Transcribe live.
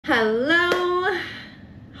Hello!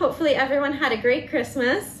 Hopefully everyone had a great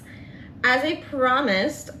Christmas. As I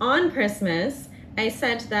promised on Christmas, I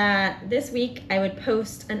said that this week I would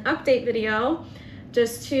post an update video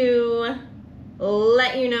just to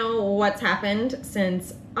let you know what's happened,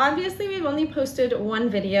 since obviously we've only posted one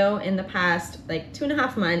video in the past like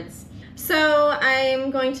 2.5 months. So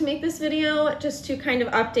I'm going to make this video just to kind of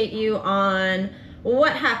update you on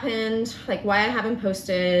what happened, like why I haven't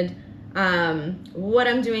posted, what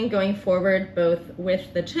I'm doing going forward, both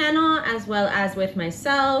with the channel as well as with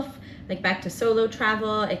myself, like back to solo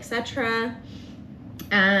travel, etc.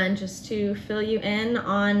 And just to fill you in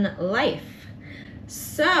on life.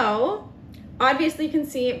 So obviously you can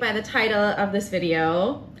see by the title of this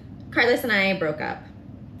video, Carlos and I broke up.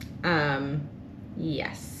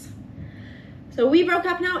 Yes. So we broke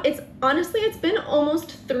up now. It's been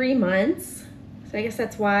almost 3 months. So I guess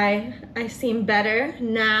that's why I seem better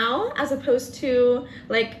now as opposed to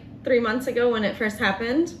like 3 months ago when it first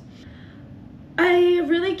happened. I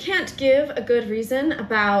really can't give a good reason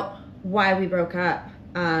about why we broke up.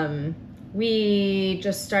 We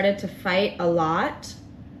just started to fight a lot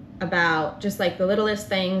about just like the littlest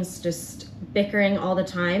things, just bickering all the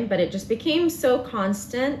time, but it just became so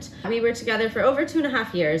constant. We were together for over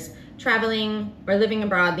 2.5 years, traveling or living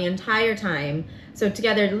abroad the entire time. So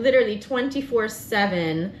together literally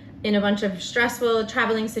 24/7 in a bunch of stressful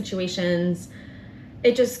traveling situations.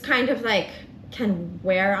 It just kind of like can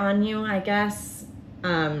wear on you, I guess.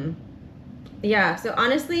 Yeah, so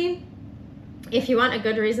honestly, if you want a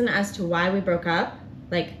good reason as to why we broke up,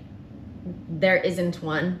 like there isn't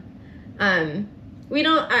one. I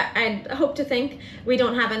hope to think we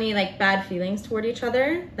don't have any like bad feelings toward each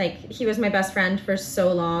other. Like he was my best friend for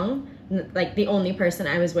so long, like the only person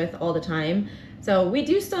I was with all the time. So we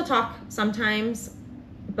do still talk sometimes,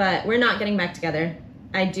 but we're not getting back together.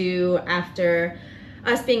 I do, after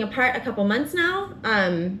us being apart a couple months now,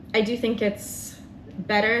 I do think it's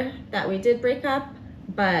better that we did break up,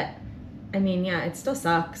 but I mean, yeah, it still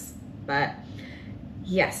sucks, but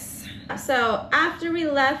yes. So after we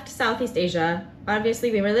left Southeast Asia, obviously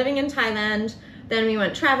we were living in Thailand, then we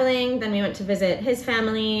went traveling, then we went to visit his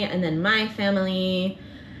family and then my family,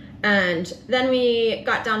 and then we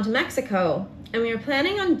got down to Mexico, and we were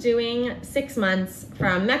planning on doing 6 months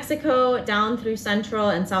from Mexico down through Central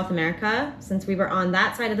and South America, since we were on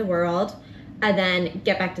that side of the world, and then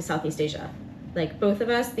get back to Southeast Asia. Like both of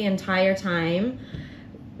us the entire time,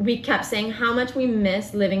 we kept saying how much we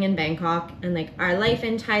miss living in Bangkok and like our life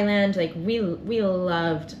in Thailand. Like we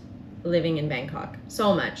loved living in Bangkok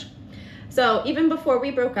so much. So even before we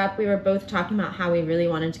broke up, we were both talking about how we really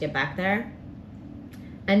wanted to get back there.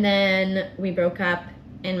 And then we broke up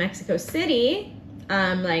in Mexico City,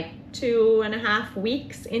 like 2.5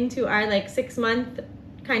 weeks into our like 6-month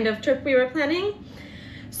kind of trip we were planning.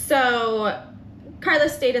 So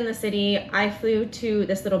Carlos stayed in the city. I flew to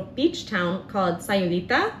this little beach town called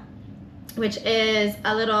Sayulita, which is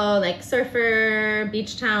a little like surfer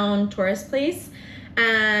beach town tourist place.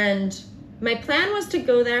 And my plan was to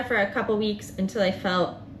go there for a couple weeks until I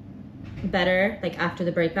felt better, like after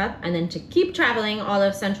the breakup, and then to keep traveling all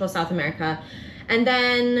of Central South America. And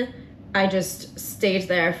then I just stayed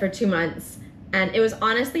there for 2 months. And it was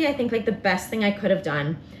honestly, I think like the best thing I could have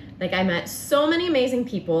done. Like I met so many amazing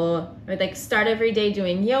people. I would like start every day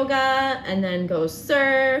doing yoga and then go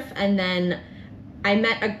surf. And then I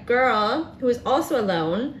met a girl who was also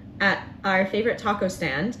alone at our favorite taco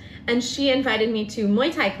stand, and she invited me to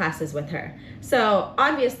Muay Thai classes with her. So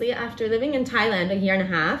obviously after living in Thailand a 1.5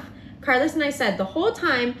 years, Carlos and I said the whole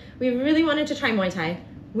time we really wanted to try Muay Thai.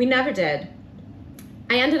 We never did.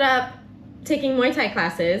 I ended up taking Muay Thai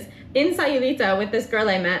classes in Sayulita with this girl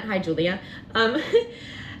I met. Hi, Julia.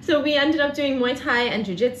 So we ended up doing Muay Thai and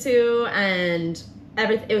Jiu-Jitsu and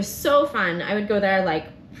everything. It was so fun. I would go there like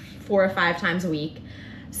 4 or 5 times a week.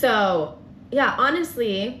 So yeah,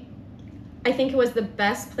 honestly, I think it was the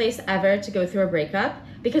best place ever to go through a breakup,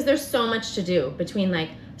 because there's so much to do between like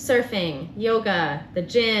surfing, yoga, the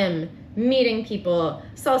gym, meeting people,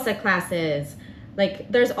 salsa classes.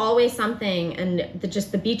 Like there's always something, and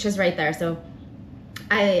just the beach is right there. So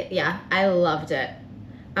I loved it.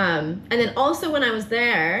 And then also when I was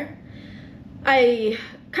there, I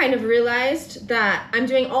kind of realized that I'm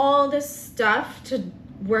doing all this stuff to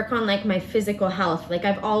work on like my physical health. Like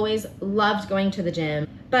I've always loved going to the gym,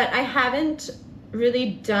 but I haven't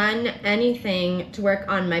really done anything to work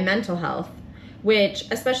on my mental health, which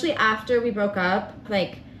especially after we broke up,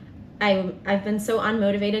 like I've been so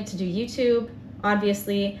unmotivated to do YouTube.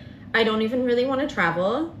 Obviously, I don't even really want to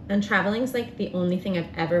travel, and traveling's like the only thing I've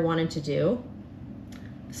ever wanted to do.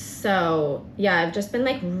 So yeah, I've just been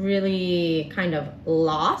like really kind of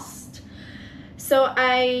lost. So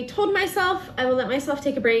I told myself I will let myself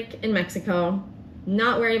take a break in Mexico,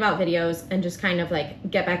 not worry about videos, and just kind of like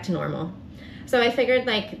get back to normal. So I figured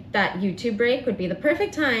like that YouTube break would be the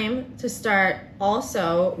perfect time to start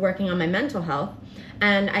also working on my mental health.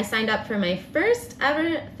 And I signed up for my first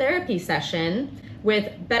ever therapy session with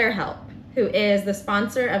BetterHelp, who is the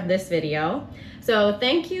sponsor of this video. So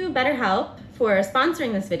thank you, BetterHelp, for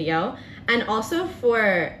sponsoring this video and also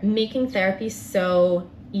for making therapy so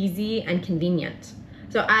easy and convenient.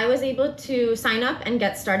 So I was able to sign up and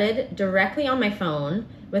get started directly on my phone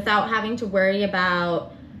without having to worry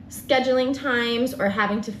about scheduling times or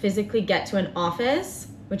having to physically get to an office,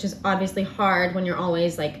 which is obviously hard when you're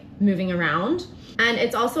always like moving around. And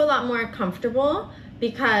it's also a lot more comfortable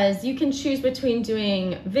because you can choose between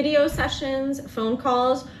doing video sessions, phone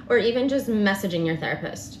calls, or even just messaging your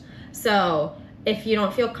therapist. So if you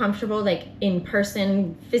don't feel comfortable like in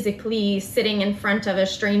person, physically sitting in front of a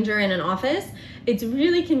stranger in an office, it's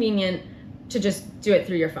really convenient to just do it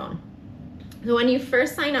through your phone. So when you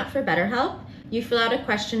first sign up for BetterHelp, you fill out a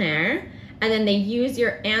questionnaire and then they use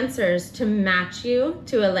your answers to match you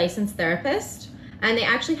to a licensed therapist. And they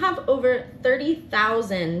actually have over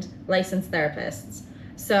 30,000 licensed therapists.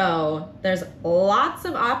 So there's lots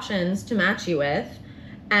of options to match you with.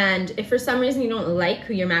 And if for some reason you don't like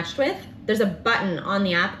who you're matched with, there's a button on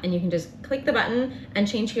the app and you can just click the button and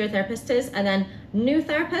change who your therapist is and then new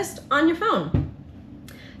therapist on your phone.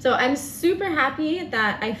 So I'm super happy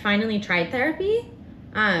that I finally tried therapy.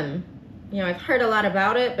 You know, I've heard a lot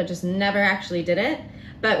about it, but just never actually did it.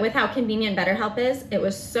 But with how convenient BetterHelp is, it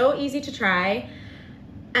was so easy to try.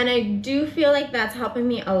 And I do feel like that's helping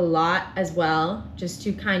me a lot as well, just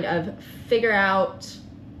to kind of figure out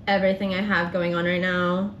everything I have going on right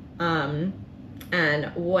now and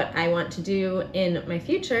what I want to do in my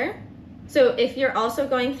future. So if you're also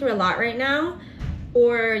going through a lot right now,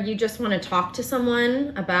 or you just want to talk to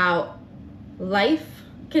someone about life,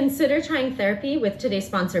 consider trying therapy with today's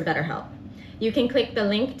sponsor, BetterHelp. You can click the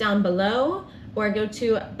link down below or go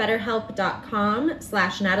to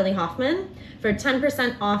betterhelp.com/Natalie Hoffman for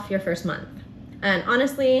 10% off your first month. And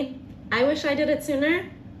honestly, I wish I did it sooner.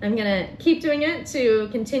 I'm gonna keep doing it to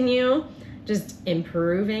continue just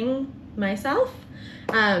improving myself.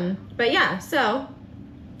 But yeah, so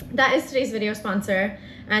that is today's video sponsor.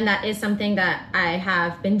 And that is something that I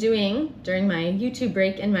have been doing during my YouTube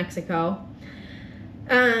break in Mexico.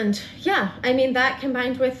 And yeah, I mean, that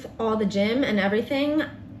combined with all the gym and everything,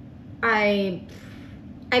 I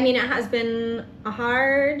mean, it has been a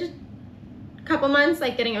hard couple months,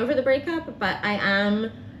 like getting over the breakup, but I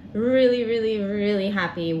am really, really, really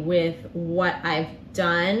happy with what I've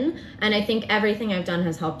done. And I think everything I've done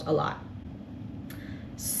has helped a lot.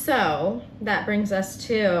 So that brings us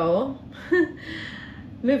to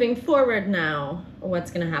moving forward now,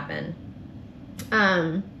 what's gonna happen.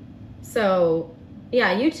 So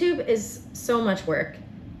yeah, YouTube is so much work.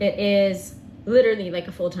 It is literally like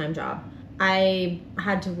a full-time job. I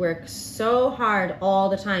had to work so hard all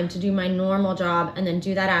the time to do my normal job and then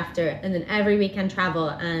do that after, and then every weekend travel,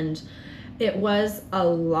 and it was a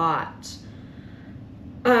lot.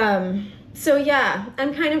 So yeah,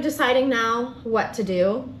 I'm kind of deciding now what to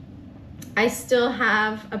do. I still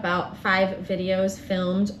have about 5 videos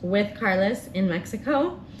filmed with Carlos in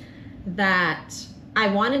Mexico that I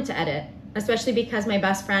wanted to edit, especially because my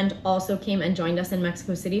best friend also came and joined us in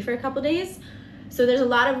Mexico City for a couple days. So there's a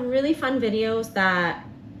lot of really fun videos that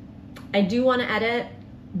I do want to edit,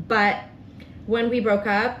 but when we broke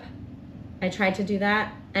up, I tried to do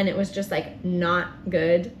that and it was just like not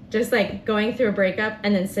good. Just like going through a breakup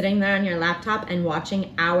and then sitting there on your laptop and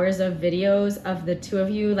watching hours of videos of the two of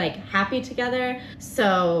you like happy together.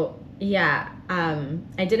 So yeah,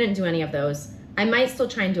 I didn't do any of those. I might still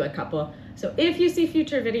try and do a couple. So if you see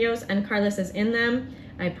future videos and Carlos is in them,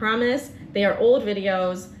 I promise they are old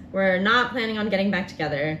videos. We're not planning on getting back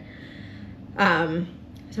together. So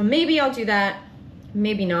maybe I'll do that,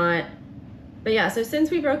 maybe not. But yeah, so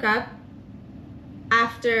since we broke up,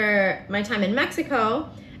 after my time in Mexico,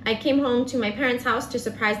 I came home to my parents' house to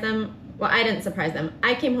surprise them. Well, I didn't surprise them.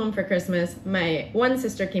 I came home for Christmas. My one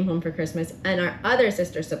sister came home for Christmas and our other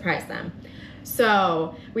sister surprised them.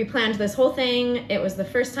 So we planned this whole thing. It was the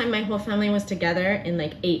first time my whole family was together in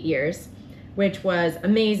like 8 years, which was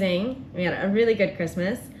amazing. We had a really good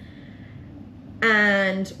Christmas.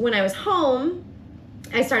 And when I was home,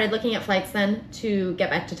 I started looking at flights then to get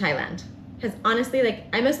back to Thailand. Because honestly, like,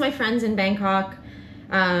 I miss my friends in Bangkok.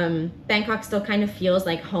 Bangkok still kind of feels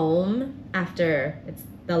like home after it's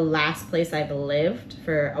the last place I've lived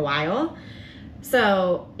for a while.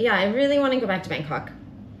 So yeah, I really want to go back to Bangkok.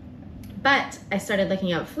 But I started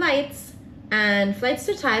looking up flights, and flights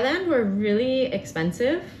to Thailand were really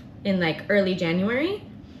expensive in like early January.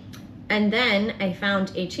 And then I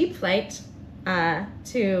found a cheap flight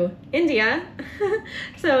to India.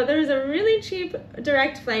 So there was a really cheap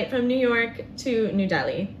direct flight from New York to New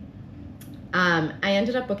Delhi. I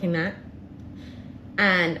ended up booking that,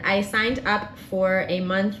 and I signed up for a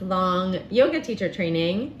month-long yoga teacher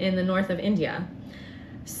training in the north of India.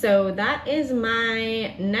 So that is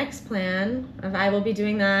my next plan. I will be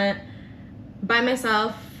doing that by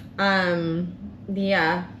myself.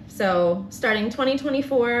 Yeah, so starting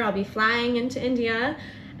 2024, I'll be flying into India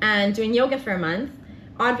and doing yoga for a month.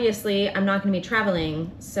 Obviously, I'm not going to be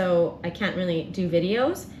traveling, so I can't really do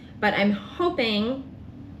videos, but I'm hoping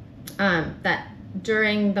that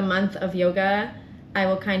during the month of yoga, I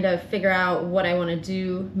will kind of figure out what I want to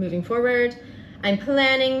do moving forward. I'm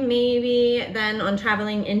planning maybe then on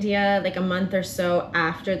traveling India like a month or so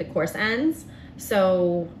after the course ends.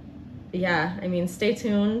 So yeah, I mean, stay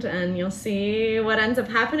tuned and you'll see what ends up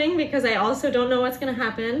happening, because I also don't know what's going to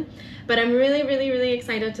happen. But I'm really, really, really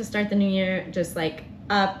excited to start the new year just like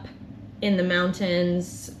up in the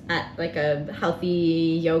mountains at like a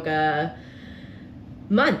healthy yoga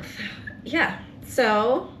month. Yeah,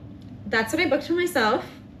 so that's what I booked for myself.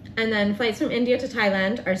 And then flights from India to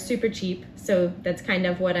Thailand are super cheap, so that's kind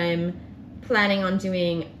of what I'm planning on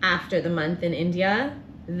doing after the month in India,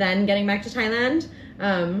 then getting back to Thailand.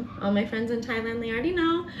 All my friends in Thailand, they already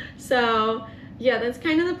know. So yeah, that's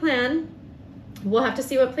kind of the plan. We'll have to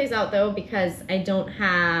see what plays out though, because I don't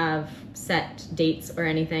have set dates or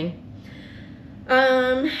anything.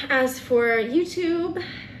 As for YouTube,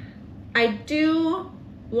 I do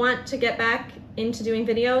want to get back into doing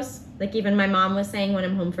videos. Like even my mom was saying when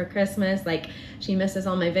I'm home for Christmas, like she misses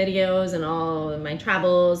all my videos and all of my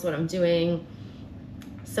travels, what I'm doing.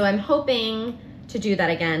 So I'm hoping to do that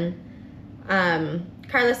again.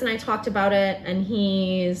 Carlos and I talked about it, and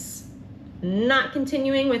he's not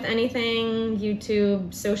continuing with anything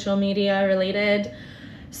YouTube, social media related.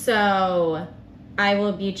 So I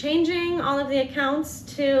will be changing all of the accounts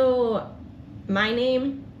to my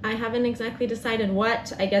name. I haven't exactly decided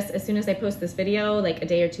what. I guess as soon as I post this video, like a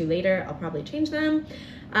day or two later, I'll probably change them.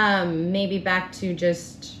 Maybe back to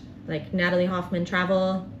just like Natalie Hoffman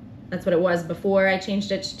Travel. That's what it was before I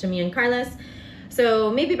changed it to me and Carlos.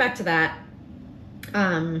 So maybe back to that.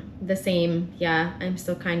 The same, yeah, I'm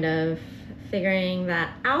still kind of figuring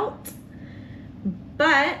that out.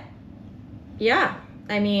 But yeah,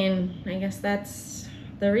 I mean, I guess that's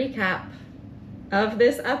the recap of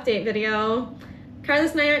this update video.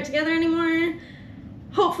 Carlos and I aren't together anymore.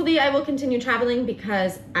 Hopefully I will continue traveling,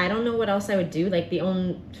 because I don't know what else I would do. Like the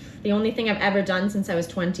only thing I've ever done since I was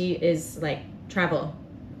 20 is like travel.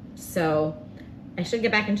 So I should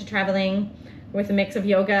get back into traveling with a mix of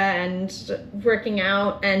yoga and working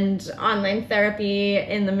out and online therapy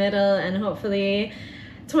in the middle, and hopefully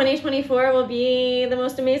 2024 will be the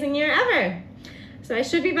most amazing year ever. So I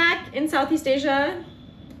should be back in Southeast Asia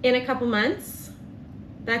in a couple months,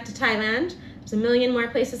 back to Thailand. There's a million more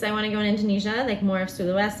places I want to go in Indonesia, like more of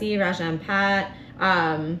Sulawesi, Raja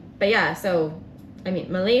Ampat. But yeah, so I mean,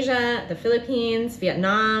 Malaysia, the Philippines,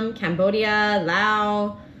 Vietnam, Cambodia,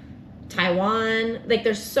 Laos, Taiwan. Like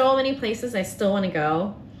there's so many places I still want to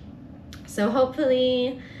go. So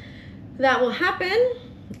hopefully that will happen.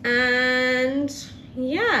 And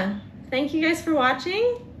yeah, thank you guys for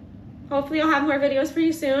watching. Hopefully I'll have more videos for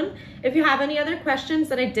you soon. If you have any other questions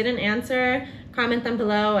that I didn't answer, comment them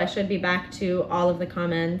below. I should be back to all of the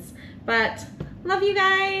comments. But love you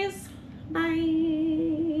guys. Bye.